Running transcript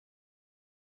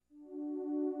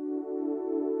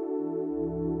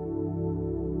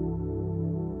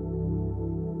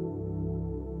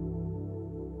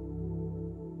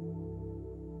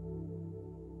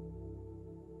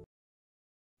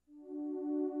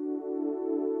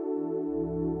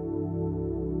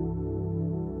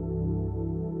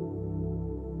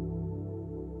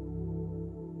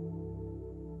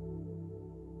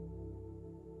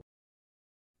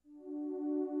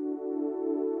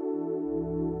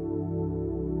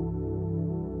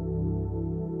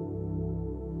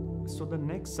the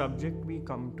next subject we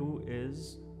come to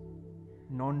is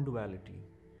non-duality.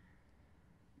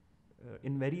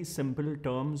 In very simple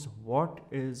terms, what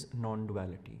is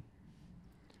non-duality?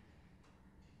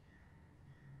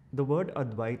 The word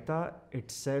Advaita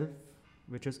itself,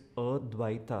 which is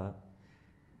Advaita,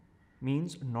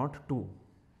 means not two.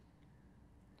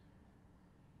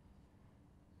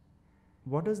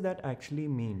 What does that actually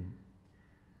mean?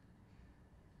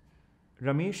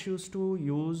 Ramesh used to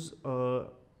use a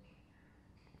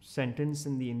sentence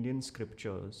in the Indian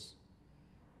scriptures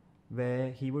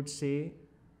where he would say,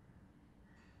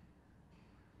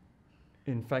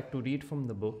 in fact, to read from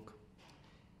the book,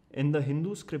 in the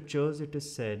Hindu scriptures it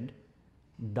is said,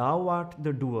 thou art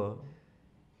the doer,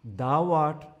 thou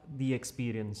art the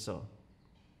experiencer.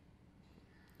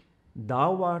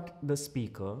 Thou art the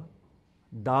speaker,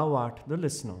 thou art the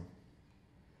listener.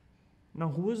 Now,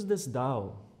 who is this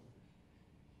thou?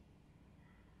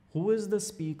 Who is the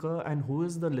speaker and who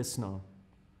is the listener?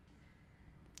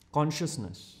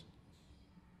 Consciousness.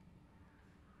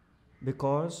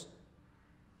 Because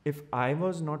if I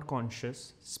was not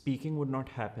conscious, speaking would not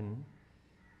happen.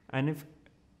 And if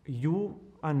you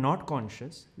are not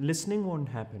conscious, listening won't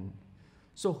happen.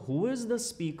 So who is the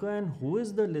speaker and who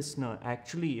is the listener?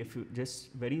 Actually, if you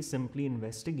just very simply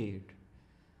investigate,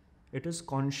 it is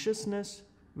consciousness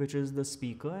which is the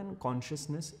speaker and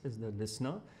consciousness is the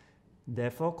listener.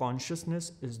 Therefore,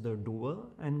 consciousness is the doer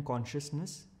and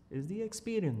consciousness is the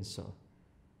experiencer.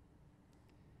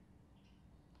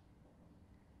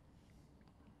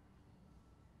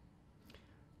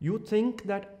 You think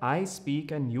that I speak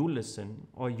and you listen,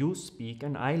 or you speak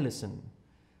and I listen.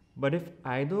 But if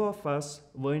either of us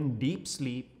were in deep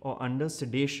sleep or under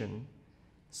sedation,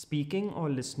 speaking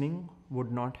or listening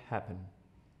would not happen.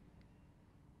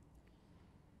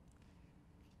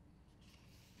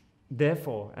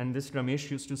 Therefore, and this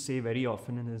Ramesh used to say very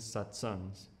often in his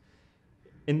satsangs,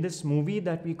 in this movie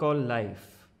that we call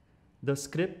life, the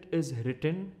script is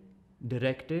written,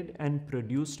 directed, and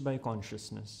produced by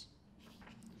consciousness.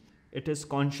 It is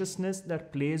consciousness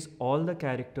that plays all the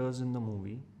characters in the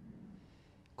movie.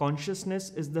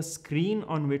 Consciousness is the screen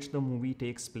on which the movie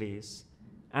takes place,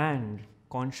 and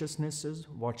consciousness is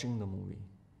watching the movie.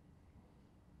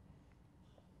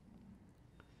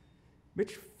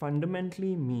 Which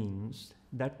fundamentally means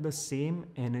that the same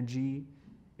energy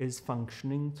is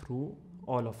functioning through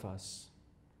all of us.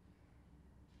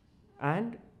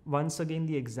 And once again,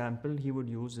 the example he would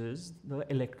use is the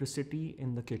electricity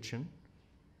in the kitchen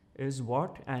is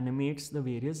what animates the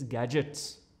various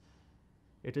gadgets.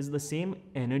 It is the same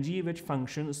energy which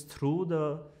functions through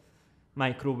the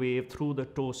microwave, through the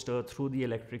toaster, through the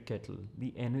electric kettle.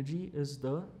 The energy is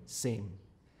the same,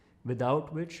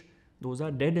 without which those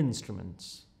are dead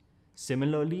instruments.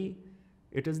 Similarly,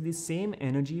 it is the same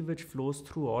energy which flows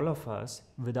through all of us,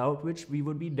 without which we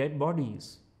would be dead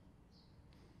bodies.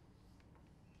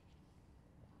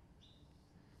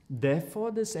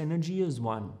 Therefore, this energy is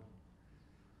one.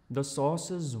 The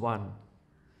source is one.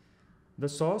 The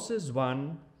source is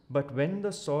one, but when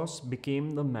the source became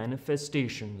the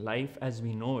manifestation, life as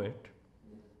we know it,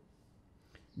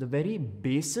 the very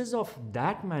basis of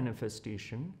that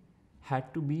manifestation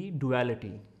had to be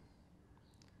duality,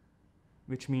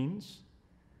 which means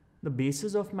the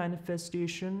basis of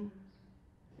manifestation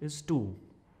is two: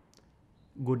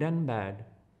 good and bad,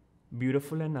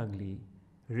 beautiful and ugly,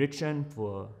 rich and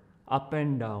poor, up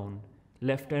and down,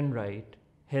 left and right,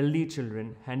 healthy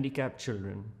children, handicapped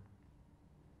children.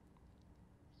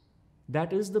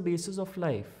 That is the basis of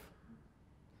life.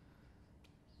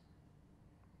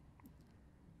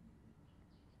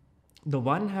 The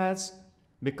one has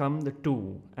become the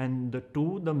two, and the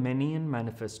two the many in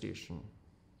manifestation.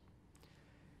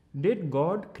 Did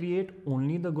God create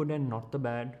only the good and not the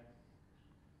bad?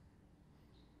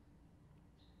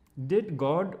 Did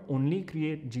God only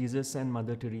create Jesus and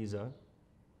Mother Teresa?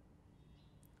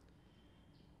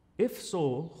 If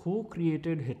so, who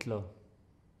created Hitler?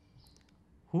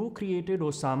 Who created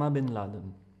Osama bin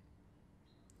Laden?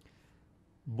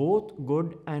 Both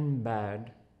good and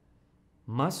bad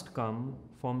must come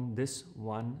from this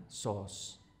one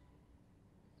source.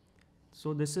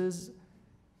 So this is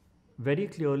very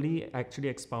clearly actually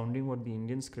expounding what the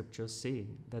Indian scriptures say,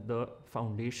 that the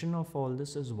foundation of all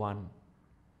this is one.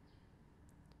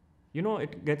 You know,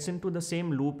 it gets into the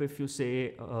same loop if you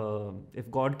say, if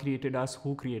God created us,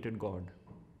 who created God?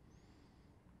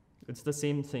 It's the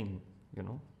same thing, you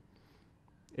know.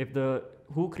 If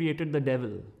who created the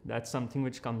devil? That's something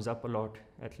which comes up a lot,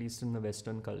 at least in the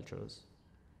Western cultures.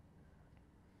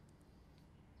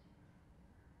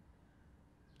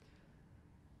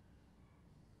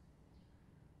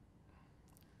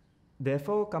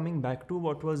 Therefore, coming back to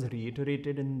what was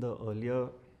reiterated in the earlier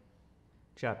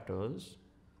chapters,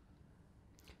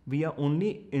 we are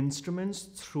only instruments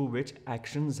through which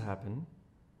actions happen,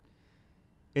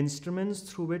 instruments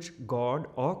through which God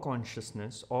or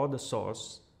consciousness or the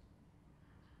source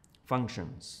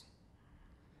functions.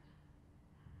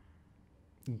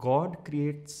 God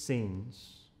creates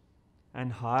saints,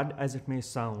 and hard as it may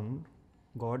sound,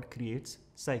 God creates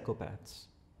psychopaths.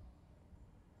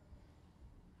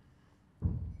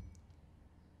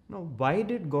 Now, why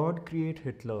did God create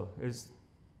Hitler is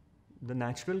the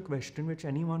natural question which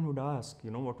anyone would ask.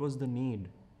 What was the need?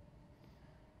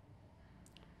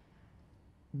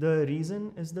 The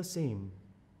reason is the same.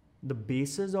 The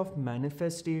basis of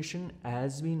manifestation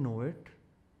as we know it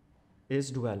is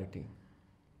duality.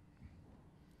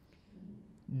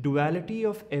 Duality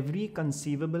of every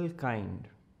conceivable kind.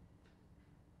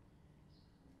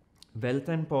 Wealth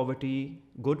and poverty,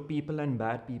 good people and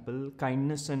bad people,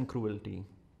 kindness and cruelty.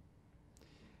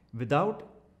 Without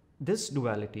this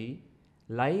duality,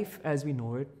 life as we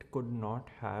know it could not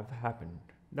have happened.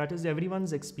 That is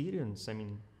everyone's experience.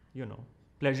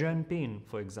 Pleasure and pain,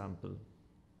 for example.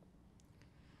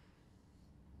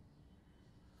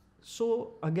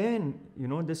 So again,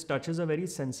 this touches a very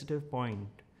sensitive point.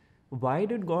 Why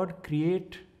did God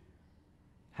create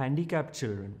handicapped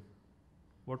children?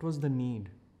 What was the need?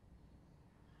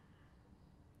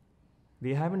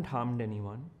 They haven't harmed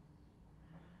anyone.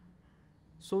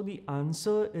 So the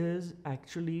answer is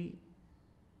actually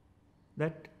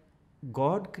that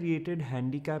God created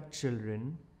handicapped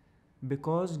children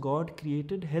because God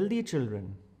created healthy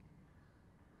children.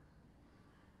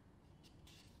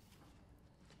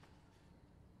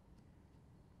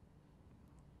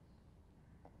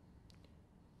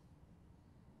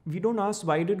 We don't ask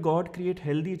why did God create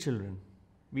healthy children.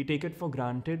 We take it for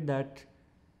granted that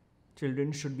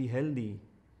children should be healthy.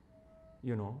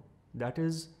 That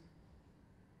is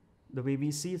the way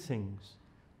we see things.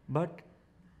 But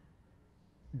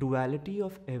duality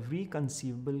of every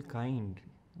conceivable kind,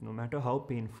 no matter how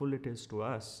painful it is to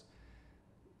us,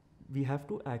 we have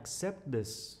to accept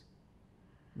this,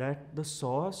 that the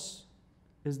source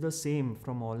is the same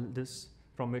from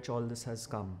which all this has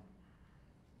come.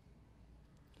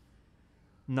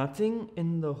 Nothing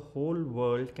in the whole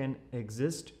world can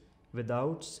exist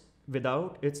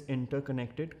without its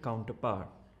interconnected counterpart.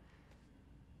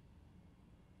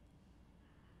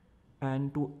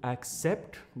 And to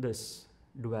accept this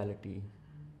duality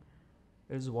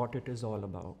is what it is all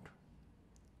about.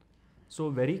 So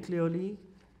very clearly,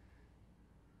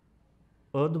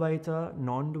 Advaita,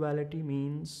 non-duality,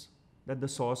 means that the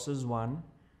source is one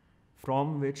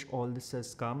from which all this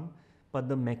has come, but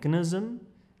the mechanism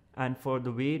and for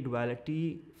the way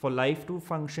duality, for life to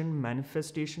function,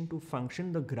 manifestation to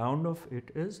function, the ground of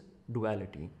it is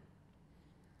duality.